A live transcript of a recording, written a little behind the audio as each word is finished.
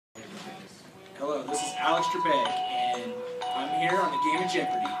Alex Trebek, and I'm here on the Game of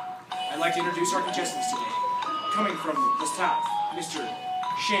Jeopardy. I'd like to introduce our contestants today. Coming from the South, Mr.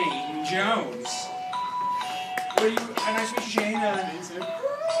 Shane Jones. Nice to meet you, Shane.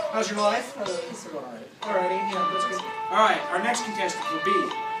 How's your life? It's alright. Alrighty, yeah, that's good. Alright, our next contestant will be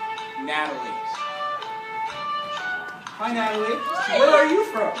Natalie. Hi, Natalie. Hi. Where are you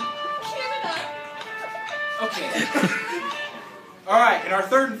from? Canada. Okay. Alright, and our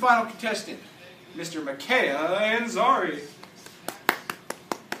third and final contestant, Mr. Makaya Anzari.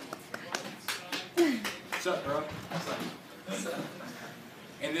 What's up, bro? What's up?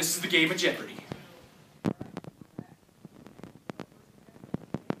 And this is the Game of Jeopardy.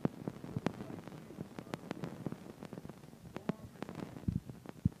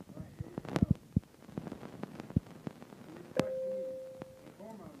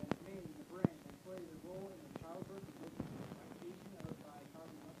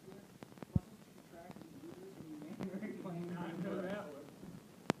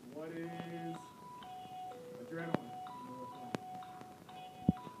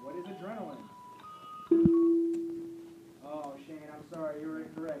 What is adrenaline? Oh, Shane, I'm sorry, you were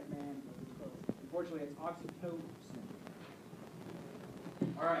incorrect, man. Unfortunately, it's oxytocin.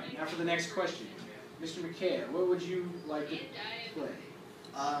 Alright, now for the next question. Mr. McKay, what would you like to play?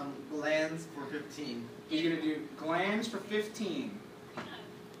 Glands for 15. He's going to do glands for 15.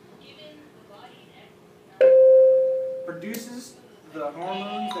 Produces the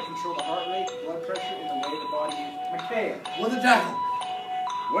hormones that control the heart rate, blood pressure, and the way the body moves. McKay. What's a jackal?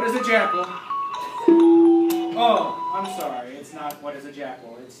 What is a jackal? Oh, I'm sorry. It's not what is a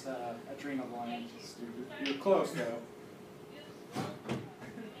jackal. It's adrenal gland. Stupid. You're close, though.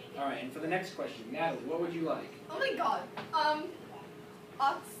 Alright, and for the next question, Natalie, what would you like? Oh my god.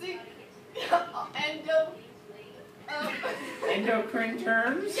 Endocrine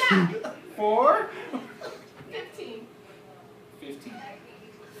terms? Yeah. For? 15. 15.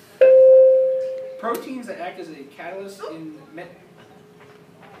 Proteins that act as a catalyst in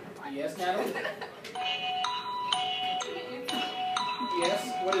Yes, Natalie?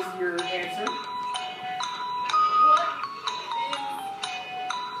 Yes, what is your answer?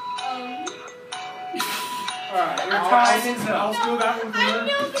 Alright, your time is up. I'll steal that one from I her.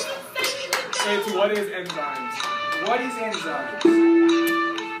 know, but It's what is enzymes? What is enzymes?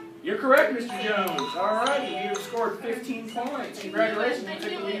 You're correct, Mr. Jones. Alrighty, you have scored 15 points. Congratulations, you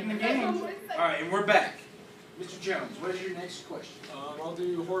took the lead in the game. Alright, and we're back. Mr. Jones, what is your next question? I'll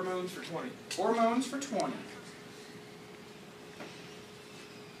do hormones for 20. Hormones for 20.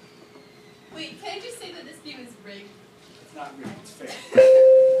 Wait, can I just say that this game is rigged? It's not real, it's fair.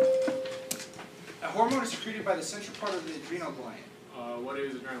 A hormone is secreted by the central part of the adrenal gland. What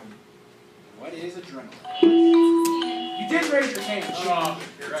is adrenaline? What is adrenaline? You did raise your hand. Oh,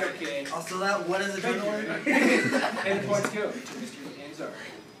 you're It's right. okay. Also that, what is adrenaline? And the points go to Mr. Anzari.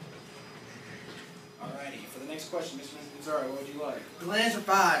 Alrighty, for the next question, Mr. Anzari, what would you like? Glands for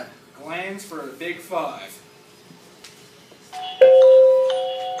 5. Glands for the big 5.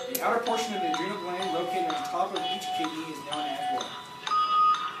 The outer portion of the adrenal gland located on top of each kidney is known as what?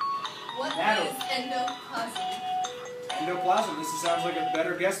 What Natalie. is endoplasm? Endoplasm. This sounds like a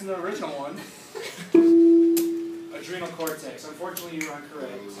better guess than the original one. Adrenal cortex. Unfortunately, you were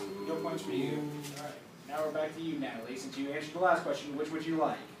incorrect. No points for you. Alright, now we're back to you, Natalie. Since you answered the last question, which would you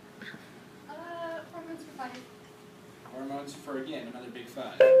like? Hormones for 5. Hormones for, again, another big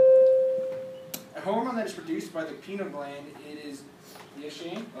 5. A hormone that is produced by the pineal gland, it is... Yes,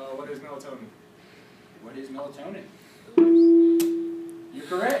 Shane? What is melatonin? What is melatonin? You're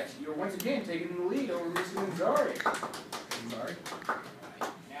correct. You're once again taking the lead over Mr. Anzari. Sorry.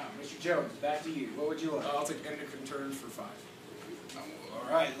 Now, Mr. Jones, back to you. What would you like? I'll take endocrine terms for 5.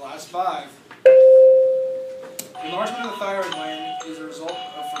 Alright, last 5. Enlargement of the thyroid gland is a result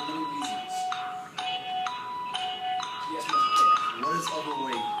of for many reasons. Yes, Mr. K. What is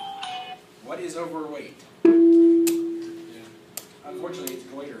overweight? What is overweight? Unfortunately, it's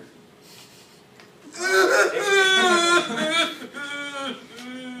goiter.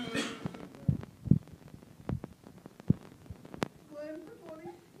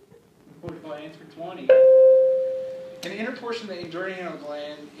 Glands for 20. An inner portion of the adrenal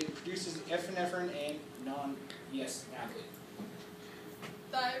gland, it produces epinephrine and Yes, Natalie.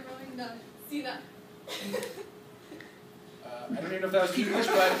 Thyroid nut. See that? I don't even know if that was English,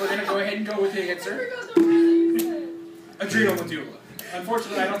 but we're going to go ahead and go with the I answer. forgot the word that you said. Adrenal medulla.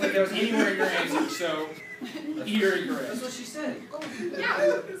 Unfortunately, I don't think that was anywhere in your answer, so you're incorrect. That's what she said. Yeah.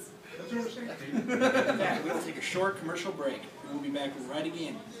 That's what I'm saying. Yeah, we'll take a short commercial break. We'll be back right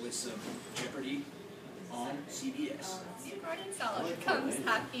again with some Jeopardy on CBS. Garden salad comes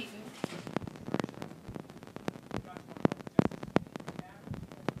half eaten.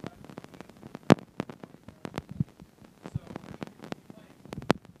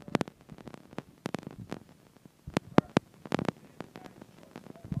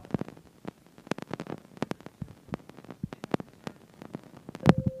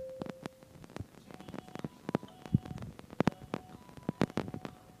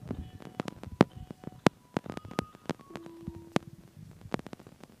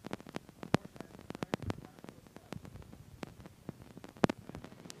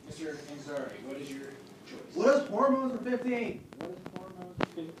 Mr. Ansari, what is your choice? What is hormones for 15? What is hormone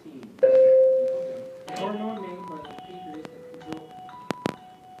 15? A hormone made by the pancreas that control.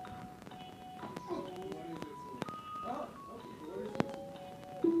 Oh, okay. What is this?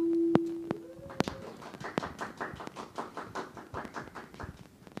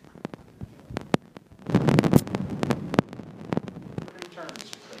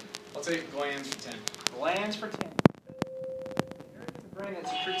 Turns. I'll take glands for 10. Glands for 10. The brain that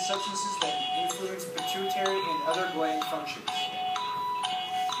secretes substances that influence pituitary and other gland functions. Oh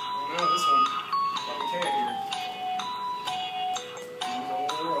no, this one. Got a K here.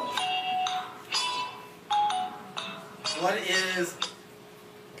 What is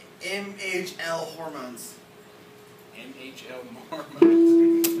MHL hormones? NHL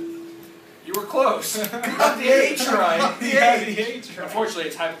hormones. You were close. Got the H right. Yeah, the H right. Unfortunately,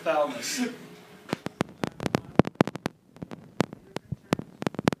 it's hypothalamus.